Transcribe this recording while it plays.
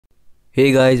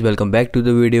Hey guys, welcome back to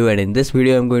the video, and in this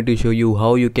video I'm going to show you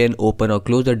how you can open or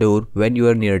close the door when you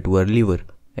are near to a lever.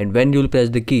 And when you'll press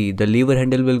the key, the lever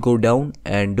handle will go down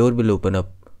and door will open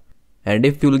up. And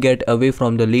if you'll get away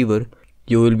from the lever,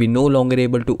 you will be no longer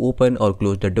able to open or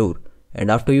close the door. And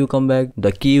after you come back,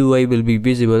 the key UI will be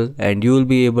visible and you will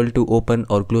be able to open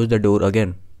or close the door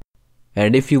again.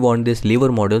 And if you want this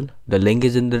lever model, the link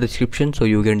is in the description so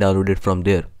you can download it from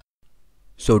there.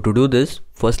 So to do this,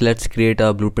 first let's create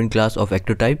a blueprint class of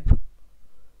actor type.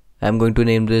 I'm going to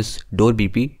name this door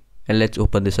BP and let's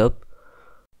open this up.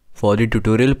 For the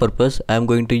tutorial purpose, I'm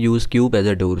going to use cube as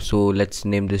a door. So let's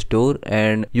name this door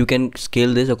and you can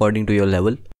scale this according to your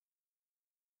level.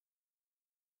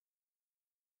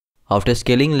 After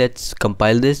scaling, let's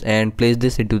compile this and place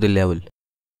this into the level.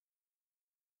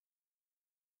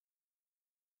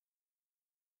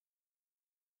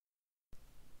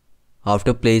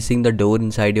 After placing the door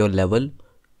inside your level,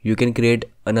 you can create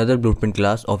another blueprint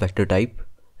class of actor type.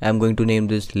 I'm going to name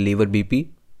this lever BP.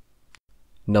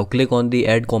 Now click on the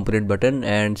add component button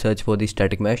and search for the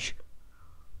static mesh.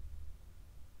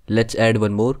 Let's add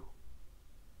one more.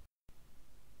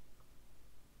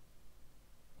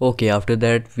 Okay, after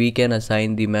that we can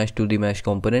assign the mesh to the mesh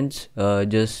components.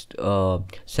 Just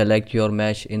select your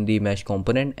mesh in the mesh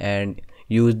component and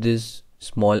use this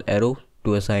small arrow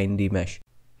to assign the mesh.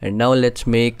 And now let's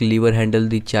make lever handle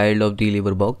the child of the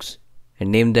lever box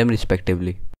and name them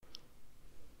respectively.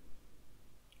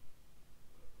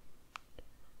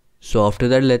 So after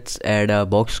that, let's add a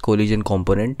box collision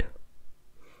component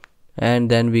and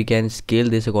then we can scale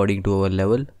this according to our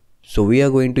level. So we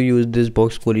are going to use this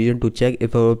box collision to check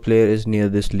if our player is near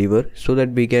this lever so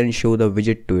that we can show the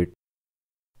widget to it.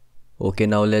 Okay,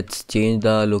 now let's change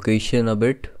the location a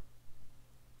bit.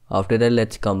 After that,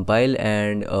 let's compile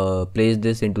and place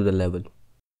this into the level.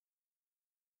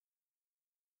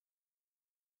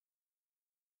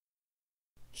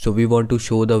 So we want to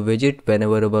show the widget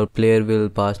whenever our player will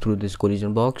pass through this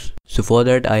collision box. So for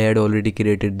that, I had already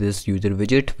created this user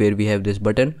widget where we have this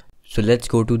button. So let's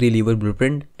go to the lever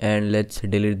blueprint and let's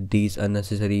delete these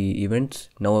unnecessary events.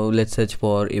 Now let's search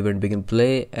for event begin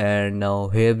play, and now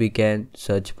here we can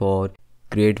search for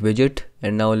create widget,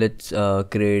 and now let's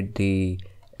create the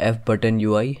F button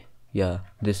UI,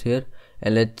 this here,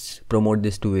 and let's promote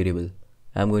this to variable.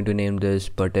 I'm going to name this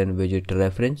button widget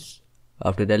reference.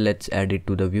 After that, let's add it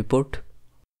to the viewport.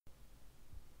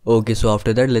 Okay, so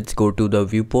after that, let's go to the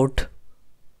viewport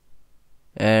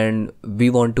and we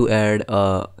want to add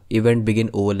a event begin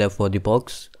overlap for the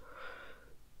box.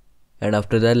 And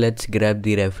after that, let's grab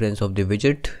the reference of the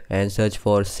widget and search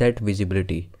for set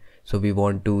visibility. So we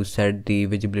want to set the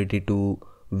visibility to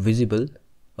visible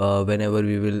whenever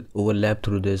we will overlap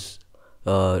through this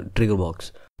trigger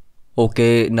box.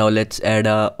 Okay, now let's add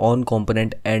a on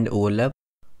component and overlap.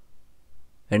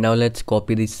 And now let's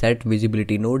copy the set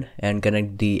visibility node and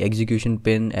connect the execution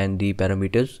pin and the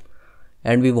parameters.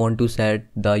 And we want to set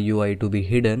the UI to be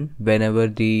hidden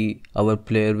whenever our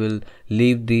player will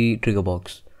leave the trigger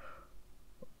box.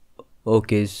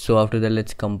 Okay, so after that,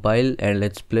 let's compile and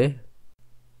let's play.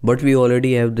 But we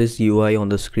already have this UI on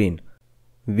the screen.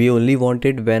 We only want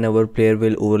it when our player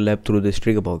will overlap through this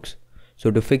trigger box.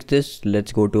 So to fix this,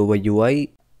 let's go to our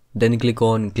UI, then click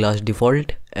on class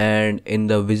default, and in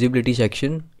the visibility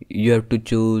section you have to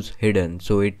choose hidden,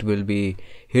 so it will be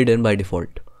hidden by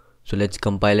default. So let's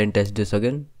compile and test this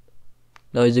again.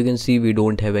 Now as you can see, we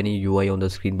don't have any UI on the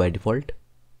screen by default.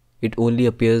 It only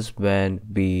appears when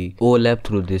we overlap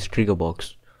through this trigger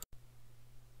box.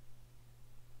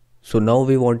 So now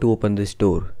we want to open this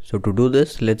door. So to do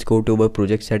this, let's go to our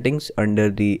project settings under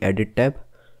the edit tab.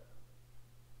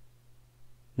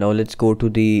 Now let's go to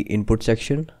the input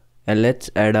section and let's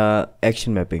add a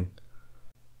action mapping.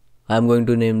 I'm going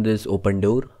to name this open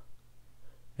door,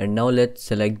 and now let's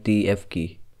select the F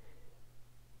key.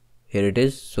 Here it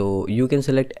is. So you can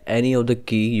select any of the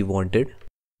key you wanted.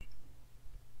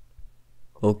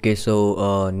 Okay,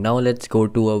 so now let's go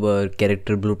to our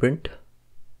character blueprint.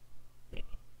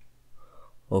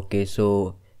 Okay,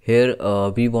 so here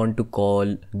we want to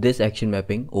call this action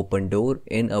mapping open door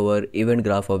in our event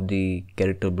graph of the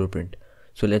character blueprint.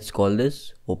 So let's call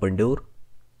this open door.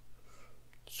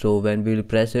 So when we will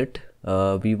press it,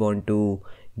 we want to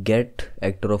get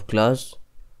actor of class.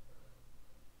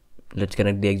 Let's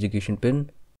connect the execution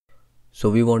pin. So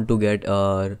we want to get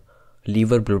our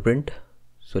lever blueprint.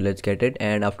 So let's get it,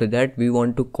 and after that we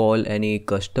want to call any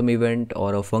custom event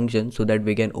or a function so that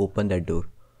we can open that door.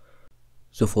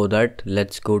 So for that,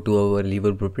 let's go to our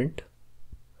lever blueprint,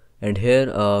 and here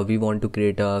we want to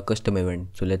create a custom event.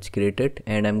 So let's create it,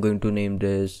 and I'm going to name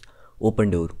this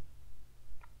open door.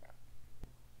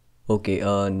 Okay,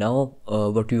 now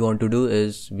what we want to do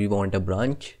is we want a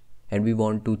branch and we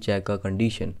want to check a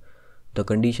condition. The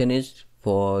condition is,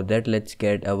 for that let's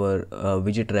get our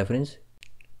widget reference.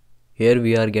 Here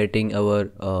we are getting our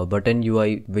button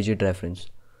UI widget reference.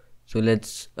 So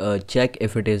let's check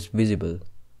if it is visible.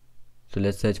 So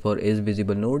let's search for is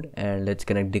visible node and let's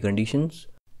connect the conditions.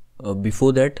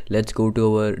 Before that, let's go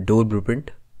to our door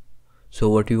blueprint. So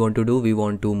what we want to do, we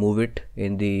want to move it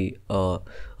in the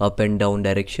up and down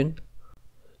direction.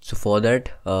 So for that,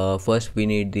 first we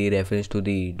need the reference to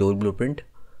the door blueprint.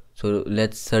 So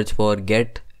let's search for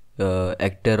get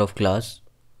actor of class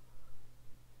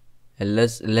and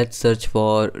let's search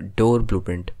for door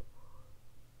blueprint.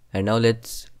 And now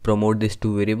let's promote these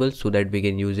two variables so that we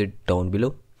can use it down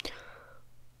below.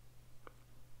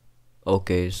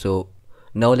 Okay, so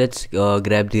now let's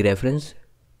grab the reference.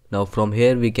 Now from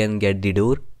here we can get the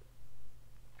door.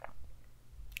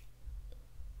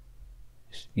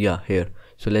 Yeah, here.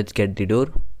 So let's get the door.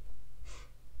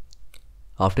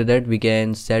 After that we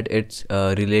can set its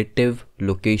relative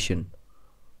location.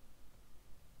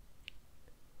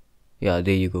 Yeah,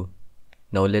 there you go.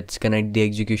 Now let's connect the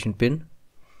execution pin.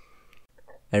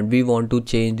 And we want to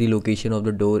change the location of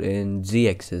the door in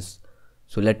z-axis.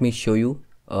 So let me show you.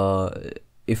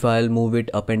 If I'll move it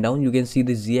up and down, you can see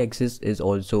the z-axis is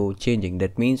also changing.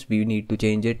 That means we need to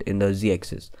change it in the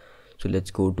z-axis. So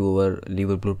let's go to our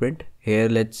lever blueprint. Here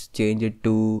let's change it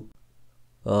to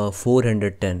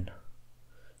 410.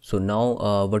 So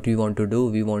now what we want to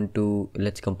do,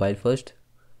 let's compile first.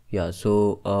 Yeah,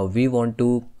 so we want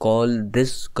to call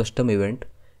this custom event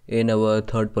in our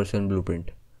third person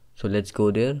blueprint. So let's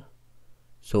go there.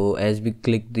 So as we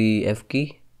click the F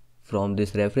key from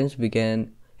this reference, we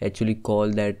can actually call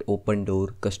that open door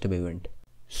custom event.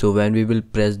 So when we will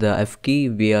press the F key,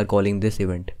 we are calling this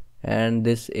event, and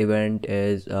this event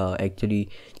is actually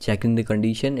checking the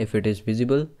condition. If it is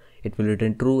visible, it will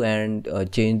return true and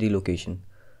change the location.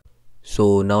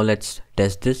 So now let's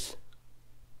test this.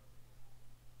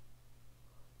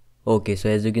 Okay, so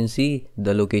as you can see,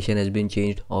 the location has been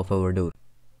changed of our door.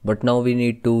 But now we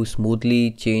need to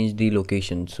smoothly change the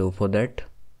location. So for that,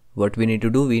 what we need to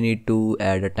do, we need to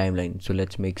add a timeline. So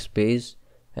let's make space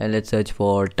and let's search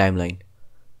for timeline.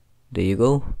 There you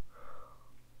go.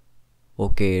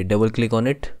 Okay, double click on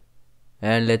it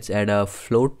and let's add a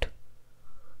float.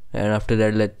 And after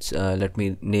that, let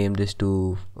me name this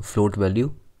to float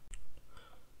value.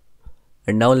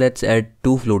 And now let's add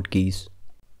two float keys.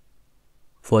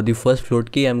 For the first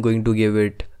float key, I'm going to give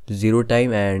it 0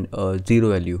 time and 0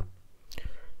 value.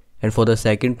 And for the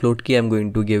second float key, I'm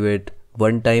going to give it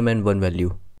 1 time and 1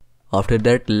 value. After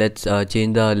that, let's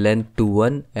change the length to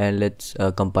 1 and let's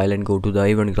compile and go to the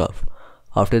event graph.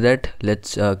 After that,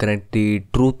 let's connect the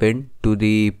true pin to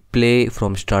the play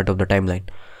from start of the timeline.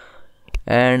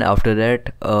 And after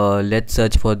that, let's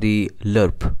search for the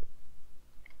lerp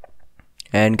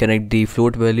and connect the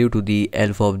float value to the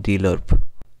elf of the lerp.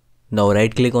 Now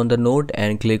right click on the node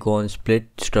and click on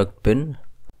split struct pin.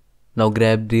 Now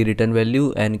grab the return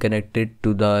value and connect it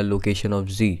to the location of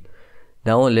z.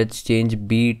 Now let's change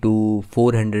b to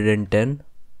 410.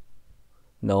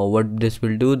 Now what this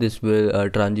will do, this will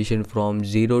transition from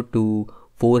 0 to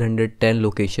 410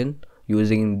 location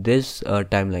using this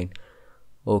timeline.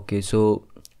 Okay, so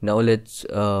now let's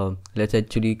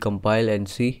actually compile and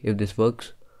see if this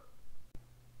works.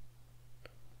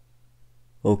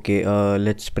 Okay,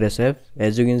 let's press F.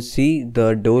 As you can see,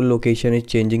 the door location is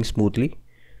changing smoothly.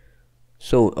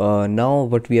 So now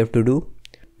what we have to do,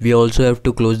 we also have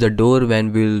to close the door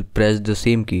when we'll press the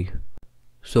same key.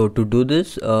 So to do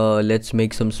this, let's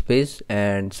make some space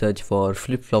and search for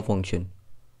flip-flop function.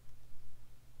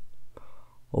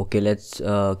 Okay, let's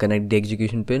connect the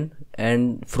execution pin,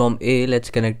 and from A let's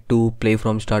connect to play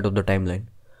from start of the timeline.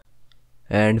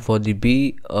 And for the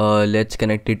B, let's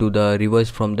connect it to the reverse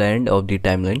from the end of the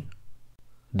timeline.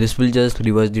 This will just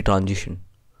reverse the transition.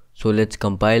 So let's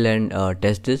compile and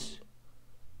test this.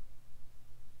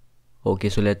 Okay,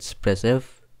 so let's press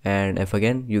F and F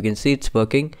again. You can see it's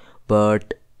working,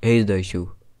 but here's the issue.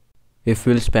 If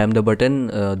we'll spam the button,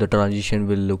 the transition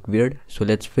will look weird. So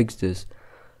let's fix this.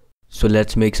 So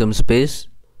let's make some space,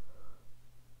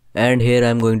 and here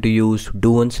I'm going to use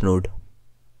do once node.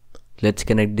 Let's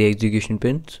connect the execution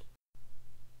pins.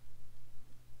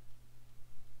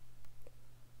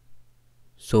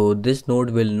 So this node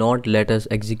will not let us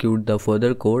execute the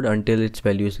further code until its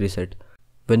value is reset.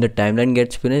 When the timeline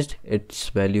gets finished, its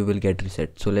value will get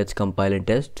reset. So let's compile and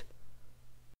test.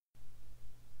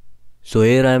 So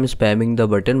here I am spamming the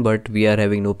button, but we are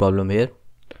having no problem here.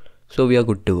 So we are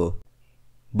good to go.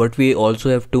 But we also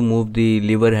have to move the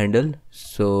lever handle.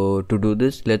 So to do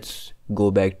this, let's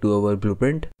go back to our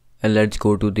blueprint and let's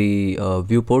go to the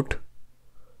viewport.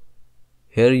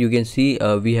 Here you can see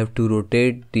we have to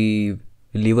rotate the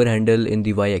lever handle in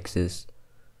the y-axis.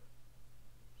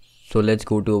 So let's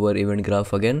go to our event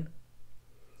graph again,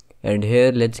 and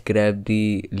here let's grab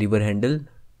the lever handle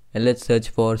and let's search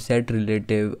for set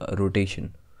relative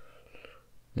rotation.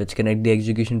 Let's connect the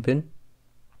execution pin,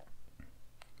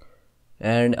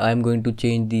 and I'm going to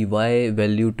change the y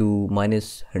value to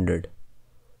 -100.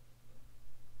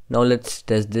 Now let's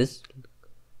test this.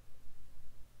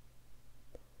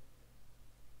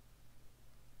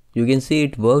 You can see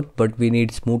it worked, but we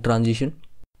need smooth transition.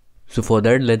 So for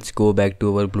that, let's go back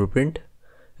to our blueprint,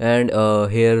 and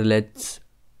here let's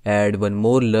add one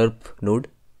more lerp node.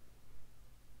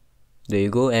 There you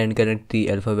go, and connect the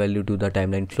alpha value to the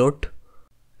timeline float.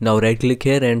 Now right click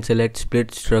here and select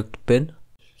split struct pin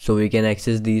so we can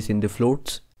access these in the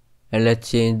floats, and let's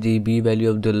change the b value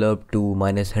of the lerp to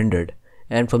 -100,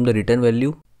 and from the return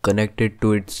value connect it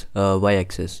to its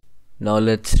y-axis. Now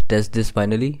let's test this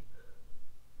finally.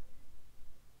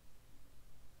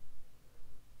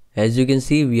 As you can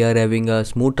see, we are having a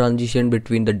smooth transition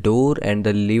between the door and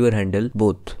the lever handle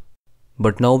both.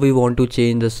 But now we want to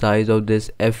change the size of this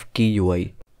F key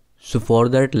UI. So for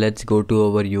that, let's go to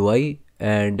our UI,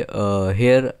 and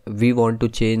here we want to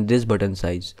change this button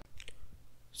size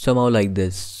somehow like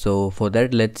this. So for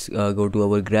that, let's go to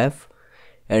our graph,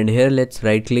 and here let's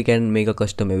right click and make a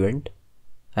custom event.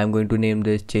 I'm going to name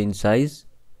this change size,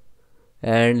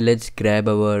 and let's grab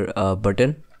our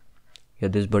button, here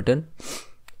this button,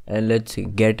 and let's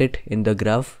get it in the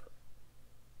graph,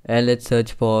 and let's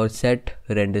search for set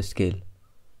render scale.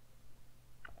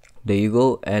 There you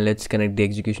go, and let's connect the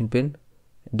execution pin.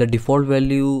 The default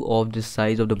value of the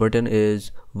size of the button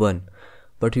is 1,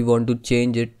 but we want to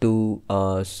change it to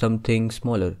something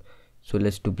smaller. So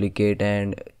let's duplicate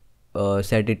and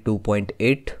set it to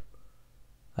 0.8.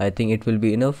 I think it will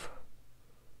be enough.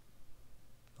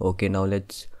 Okay, now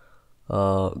let's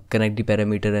connect the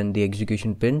parameter and the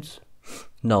execution pins.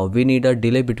 Now we need a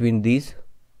delay between these,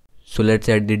 so let's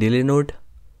add the delay node.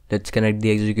 Let's connect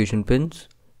the execution pins,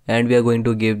 and we are going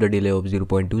to give the delay of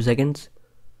 0.2 seconds.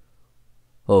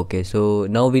 Okay, so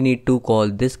now we need to call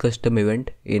this custom event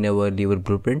in our lever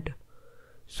blueprint.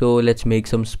 So let's make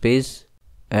some space,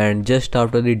 and just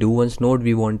after the do once node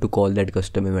we want to call that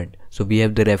custom event. So we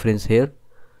have the reference here,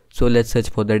 so let's search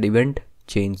for that event,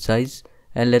 change size,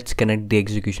 and let's connect the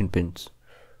execution pins.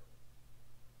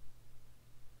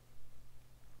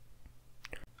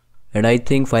 And I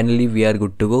think finally we are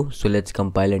good to go. So let's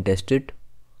compile and test it.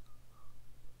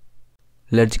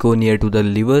 Let's go near to the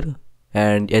lever,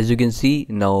 and as you can see,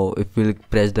 now if we'll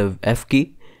press the F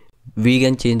key, we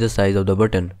can change the size of the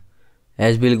button.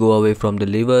 As we'll go away from the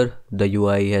lever, the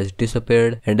UI has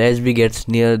disappeared, and as we get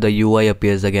near, the UI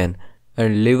appears again,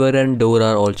 and lever and door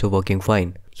are also working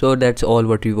fine. So that's all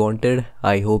what we wanted.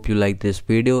 I hope you like this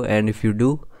video, and if you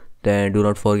do, then do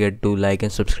not forget to like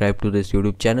and subscribe to this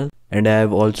YouTube channel. And I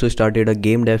have also started a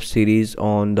game dev series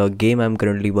on the game I'm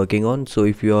currently working on. So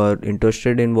if you are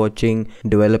interested in watching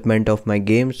development of my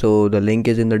game, so the link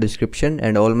is in the description,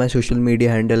 and all my social media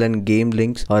handle and game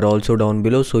links are also down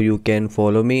below, so you can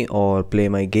follow me or play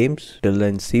my games. Till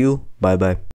then, see you. Bye bye.